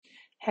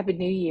Happy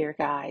New Year,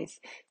 guys.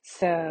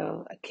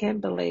 So I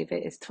can't believe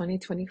it. It's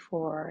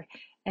 2024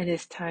 and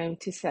it's time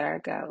to set our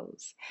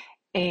goals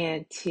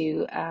and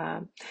to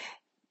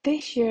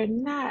this year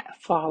not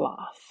fall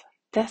off.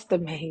 That's the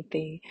main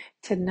thing,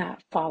 to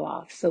not fall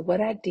off. So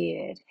what I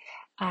did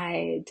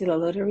a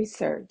little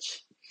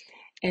research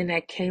and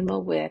I came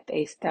up with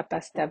a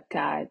step-by-step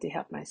guide to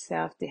help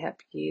myself, to help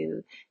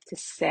you to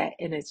set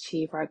and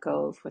achieve our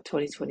goals for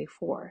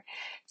 2024.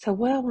 So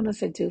what I want us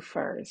to do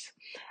first,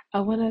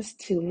 I want us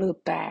to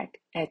look back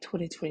at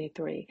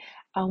 2023.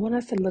 I want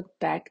us to look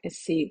back and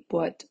see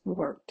what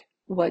worked,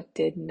 what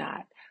did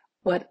not,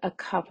 what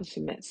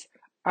accomplishments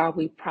are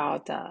we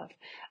proud of.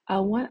 I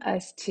want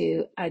us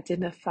to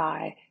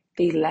identify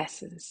the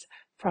lessons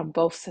from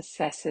both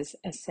successes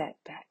and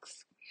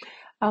setbacks.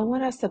 I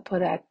want us to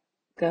put our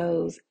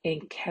goals in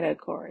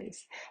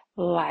categories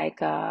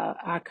like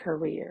our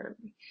career,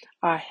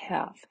 our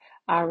health,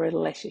 our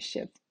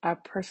relationship, our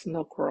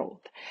personal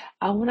growth.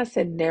 I want us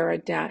to narrow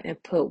it down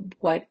and put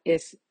what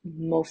is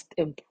most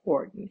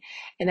important.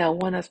 And I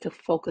want us to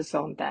focus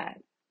on that.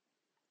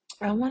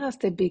 I want us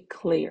to be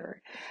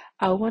clear.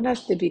 I want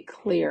us to be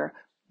clear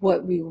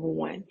what we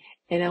want.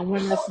 And I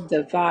want us to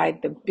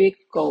divide the big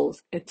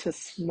goals into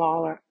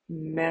smaller,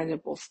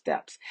 manageable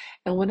steps.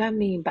 And what I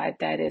mean by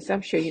that is,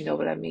 I'm sure you know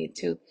what I mean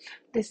too.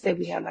 Let's say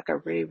we have like a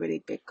really,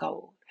 really big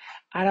goal.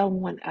 I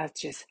don't want us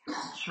just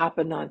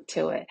hopping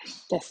onto it.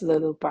 That's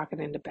little barking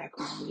in the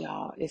background,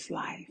 y'all. It's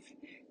life.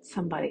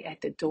 Somebody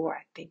at the door,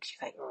 I think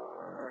she's like,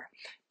 "Rrr."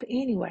 But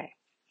anyway,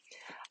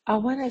 I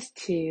want us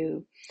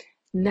to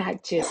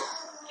not just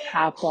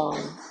hop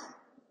on.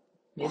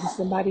 Maybe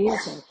somebody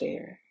is out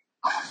there.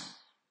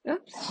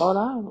 Oops, hold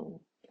on.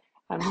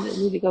 I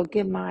need to go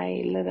get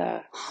my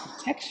little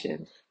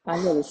protection, my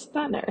little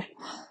stunner.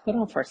 Hold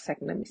on for a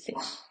second. Let me see.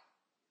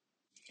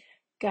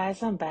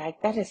 Guys, I'm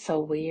back. That is so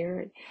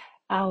weird.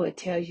 I would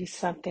tell you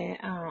something.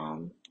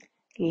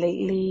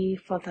 Lately,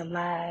 for the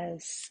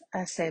last,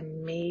 I said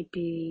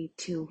maybe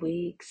 2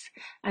 weeks.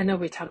 I know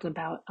we're talking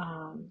about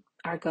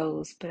our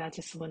goals, but I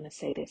just want to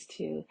say this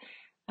too.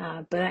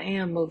 But I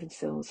am moving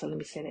soon, so let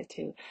me say that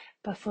too.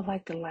 But for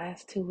like the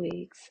last 2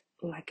 weeks,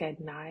 like at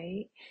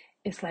night,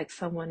 it's like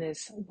someone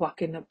is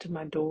walking up to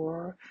my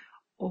door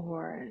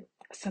or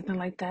something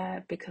like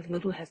that because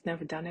Lulu has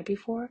never done it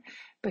before,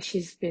 but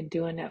she's been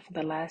doing that for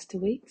the last 2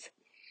 weeks.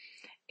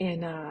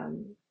 And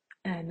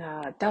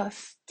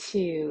thus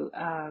to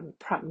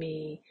prompt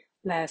me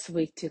last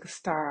week to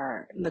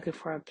start looking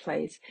for a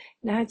place.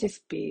 Not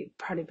just be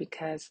partly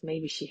because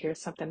maybe she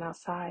hears something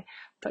outside,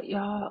 but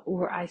y'all,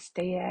 where I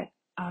stay at,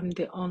 I'm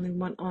the only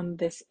one on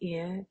this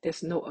end.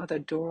 There's no other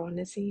door on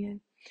this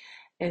end.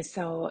 And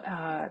so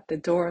the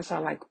doors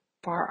are like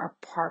far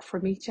apart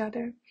from each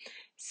other.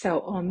 So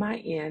on my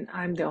end,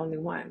 I'm the only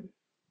one.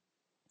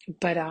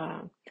 But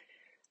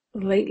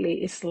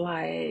lately, it's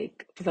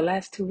like for the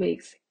last 2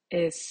 weeks,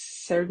 it's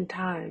certain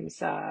times.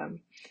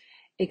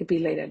 It could be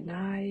late at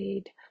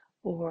night,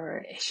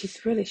 or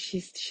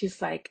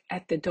she's like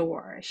at the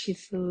door.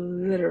 She's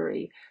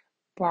literally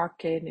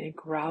barking and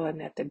growling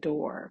at the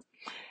door.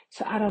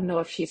 So I don't know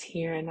if she's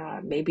hearing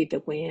maybe the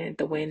wind.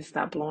 The wind's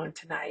not blowing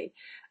tonight.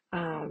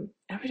 I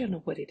really don't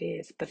know what it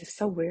is, but it's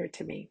so weird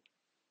to me.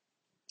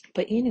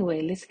 But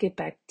anyway, let's get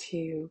back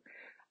to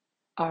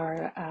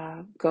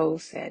our goal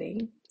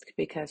setting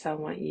because I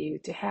want you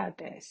to have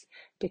this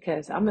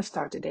because I'm gonna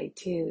start today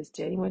too. It's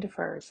January the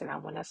 1st, and I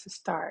want us to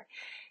start.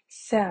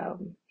 So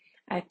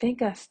I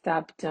think I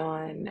stopped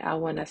on. I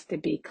want us to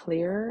be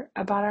clear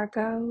about our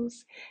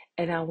goals,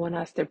 and I want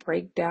us to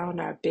break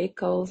down our big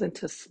goals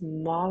into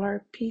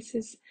smaller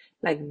pieces,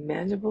 like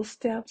manageable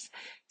steps.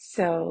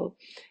 So,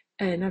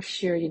 and I'm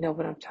sure you know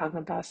what I'm talking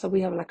about. So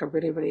we have like a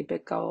really, really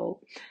big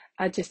goal.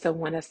 I just don't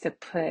want us to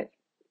put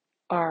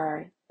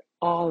our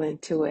all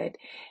into it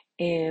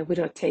and we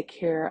don't take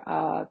care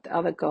of the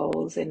other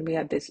goals and we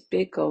have this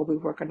big goal we're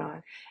working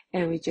on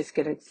and we just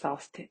get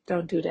exhausted.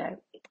 Don't do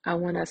that. I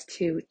want us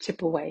to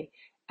chip away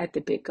at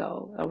the big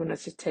goal. I want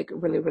us to take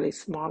really, really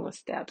smaller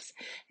steps.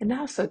 And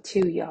also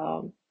too,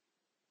 y'all,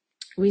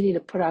 we need to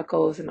put our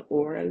goals in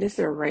order. Let's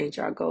arrange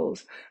our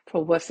goals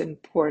for what's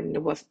important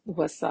and what's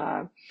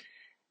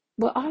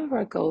well, all of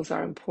our goals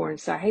are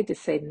important. So I hate to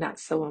say not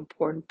so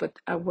important, but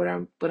what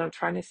I'm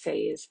trying to say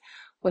is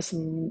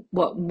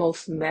what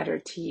most matter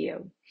to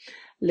you.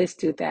 Let's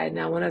do that. And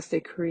I want us to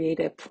create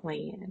a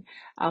plan.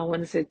 I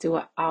want us to do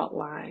an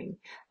outline.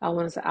 I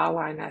want us to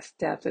outline our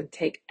steps and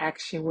take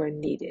action where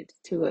needed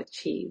to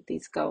achieve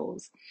these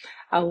goals.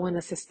 I want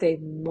us to stay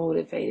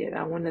motivated.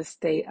 I want us to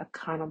stay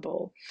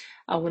accountable.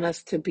 I want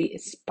us to be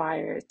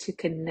inspired to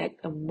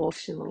connect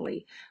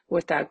emotionally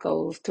with our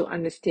goals, to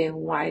understand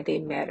why they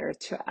matter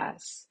to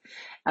us.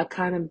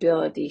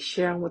 Accountability,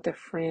 sharing with a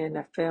friend,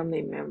 a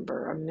family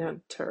member, a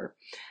mentor.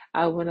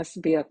 I want us to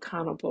be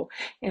accountable.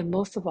 And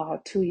most of all,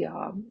 too,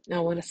 y'all, I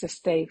want us to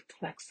stay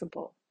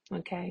flexible,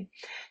 okay?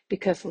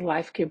 Because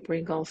life can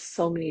bring on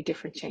so many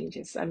different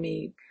changes. I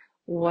mean,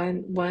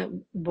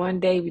 one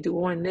day we do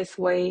one this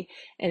way,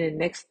 and the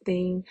next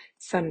thing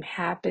something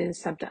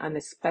happens, something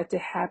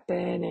unexpected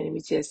happen, and we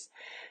just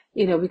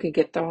we can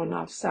get thrown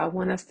off. So I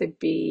want us to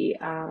be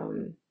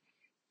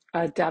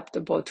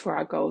adaptable to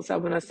our goals. I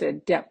want us to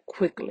adapt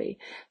quickly.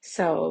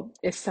 So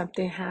if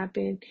something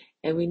happened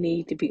and we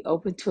need to be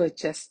open to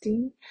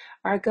adjusting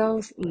our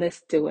goals,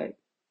 let's do it.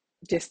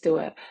 Just do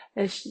it.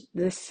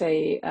 Let's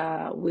say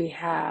we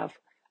have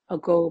a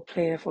goal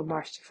plan for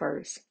March the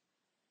 1st.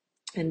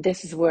 And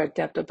this is where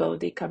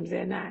adaptability comes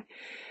in at.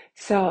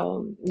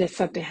 So that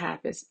something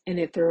happens and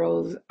it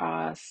throws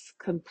us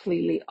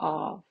completely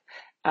off.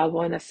 I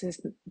want us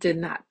to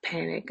not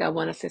panic. I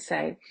want us to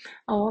say,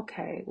 "Oh,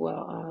 okay.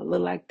 Well,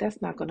 look like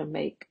that's not going to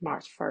make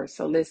March 1st.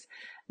 So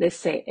let's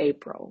say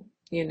April."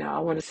 I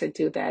want us to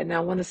do that, and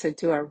I want us to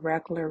do a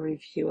regular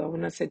review. I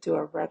want us to do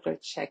a regular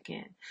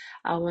check-in.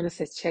 I want us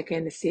to check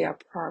in to see our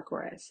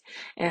progress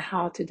and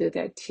how to do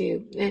that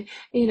too. And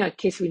in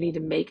case we need to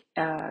make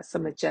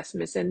some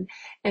adjustments, and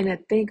I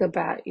think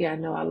about, I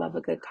know I love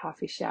a good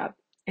coffee shop,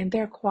 and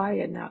they're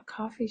quiet now.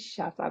 Coffee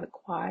shops are the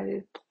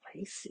quietest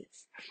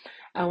places.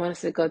 I want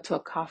us to go to a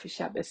coffee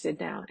shop and sit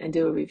down and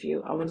do a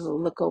review. I want us to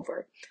look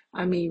over.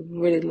 I mean,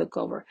 really look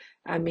over.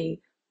 I mean,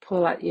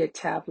 pull out your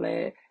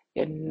tablet,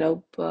 your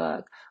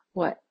notebook,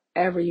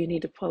 whatever you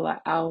need to pull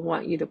out. I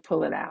want you to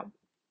pull it out.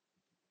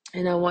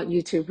 And I want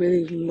you to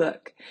really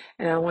look,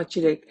 and I want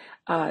you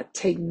to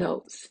take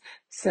notes.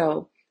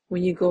 So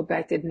when you go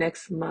back the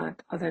next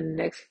month or the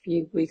next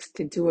few weeks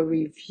to do a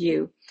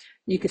review,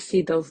 you can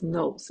see those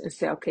notes and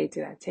say, okay,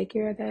 did I take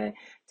care of that?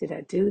 Did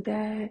I do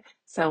that?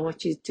 So I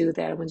want you to do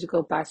that. I want you to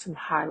go buy some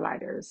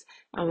highlighters.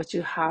 I want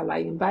you to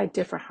highlight and buy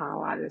different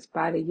highlighters.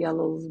 Buy the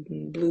yellows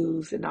and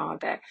blues and all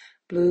that.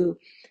 Blue,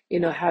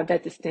 have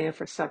that to stand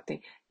for something.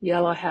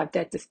 Yellow, have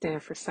that to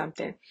stand for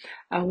something.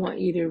 I want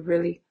you to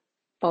really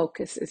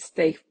focus and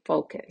stay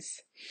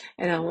focused.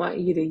 And I want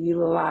you to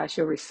utilize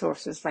your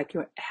resources like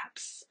your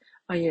apps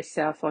on your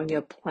cell phone,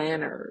 your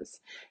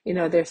planners.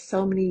 There's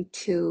so many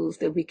tools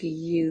that we can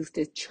use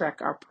to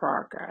track our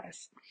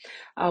progress.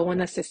 I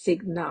want us to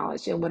seek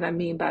knowledge. And what I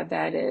mean by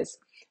that is,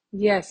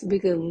 yes, we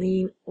can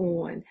lean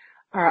on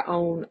our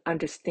own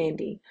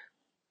understanding,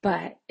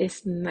 but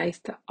it's nice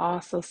to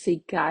also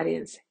seek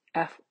guidance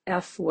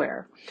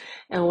elsewhere.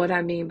 And what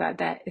I mean by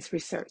that is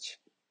research.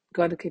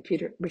 Go to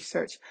computer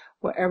research,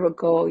 whatever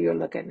goal you're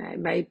looking at.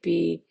 It might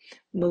be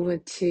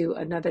moving to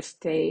another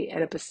state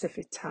at a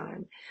specific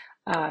time.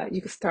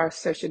 You can start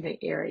searching the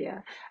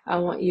area. I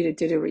want you to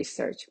do the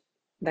research.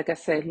 Like I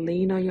said,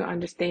 lean on your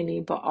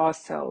understanding, but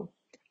also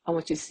I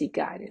want you to seek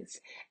guidance.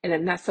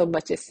 And not so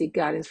much as seek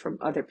guidance from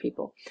other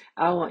people.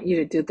 I want you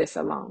to do this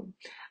alone.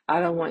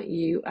 I don't want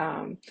you,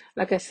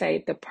 like I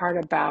say, the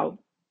part about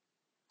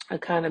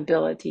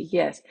accountability,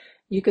 yes,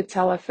 you could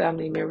tell a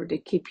family member to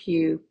keep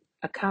you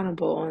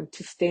accountable and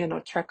to stand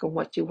on track on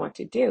what you want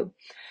to do.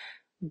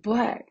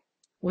 But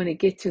when it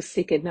gets to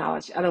seeking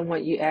knowledge, I don't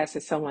want you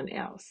asking someone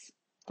else.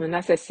 When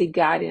I say seek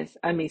guidance,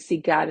 I mean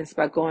seek guidance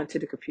by going to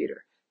the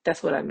computer.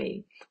 That's what I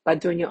mean. By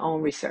doing your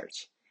own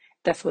research.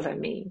 That's what I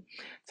mean.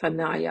 So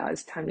now, y'all,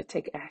 it's time to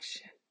take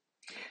action.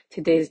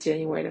 Today is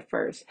January the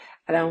 1st.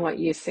 I don't want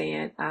you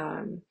saying,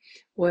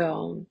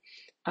 well,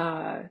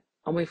 I'm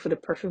waiting for the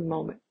perfect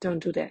moment.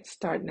 Don't do that.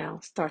 Start now.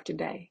 Start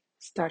today.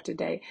 Start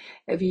today.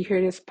 If you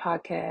hear this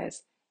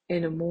podcast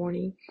in the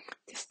morning,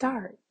 just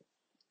start.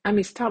 I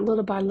mean, start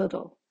little by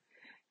little.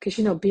 Because,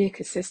 being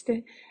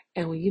consistent,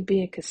 and when you're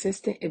being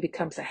consistent, it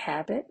becomes a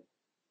habit.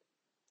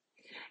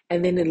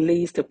 And then it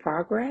leads to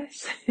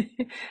progress,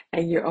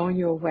 and you're on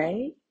your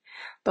way.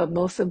 But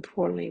most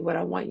importantly, what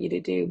I want you to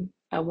do,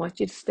 I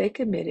want you to stay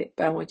committed,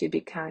 but I want you to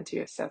be kind to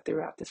yourself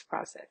throughout this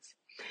process.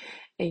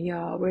 And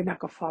y'all, we're not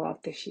going to fall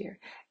off this year.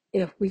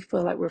 If we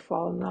feel like we're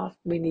falling off,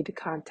 we need to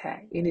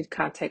contact. You need to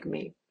contact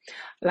me.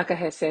 Like I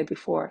had said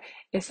before,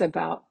 it's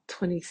about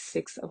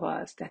 26 of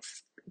us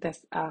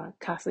that's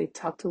constantly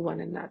talk to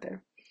one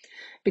another,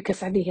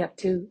 because I need help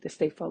too to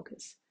stay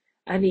focused.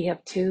 I need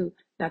help too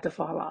not to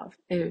fall off.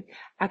 And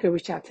I could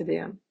reach out to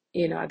them.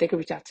 They could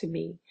reach out to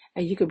me,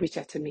 and you could reach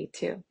out to me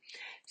too.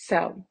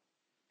 So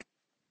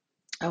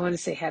I want to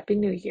say Happy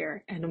New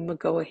Year, and I'm gonna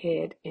go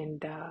ahead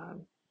and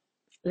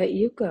let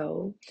you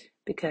go,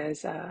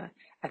 because I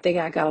think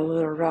I got a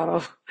little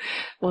rattled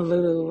when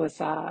Lulu was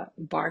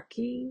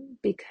barking,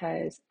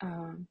 because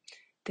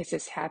this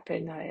has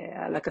happened,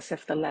 like I said,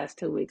 for the last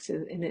 2 weeks,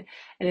 and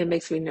it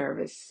makes me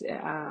nervous.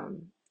 I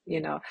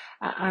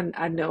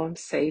know I'm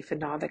safe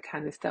and all that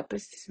kind of stuff, but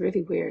it's just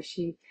really weird.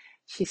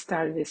 She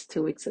started this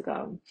 2 weeks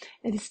ago,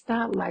 and it's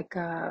not like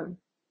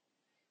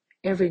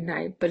every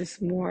night, but it's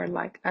more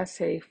like, I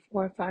say,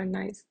 4 or 5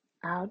 nights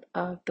out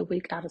of the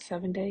week, out of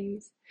 7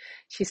 days,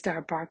 she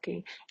started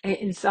barking. And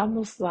it's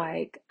almost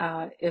like,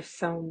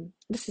 if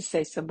let's just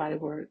say somebody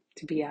were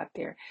to be out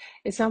there,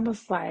 it's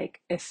almost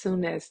like as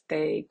soon as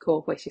they go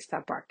away, she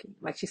stopped barking.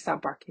 Like she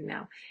stopped barking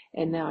now,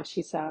 and now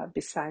she's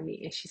beside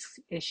me,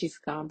 and she's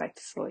gone back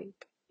to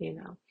sleep.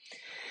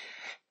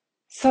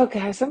 So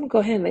guys, I'm gonna go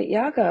ahead and let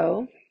y'all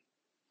go,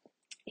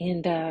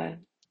 and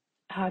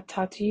I'll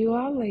talk to you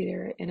all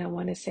later, and I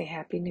want to say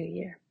Happy New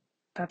Year.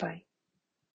 Bye bye.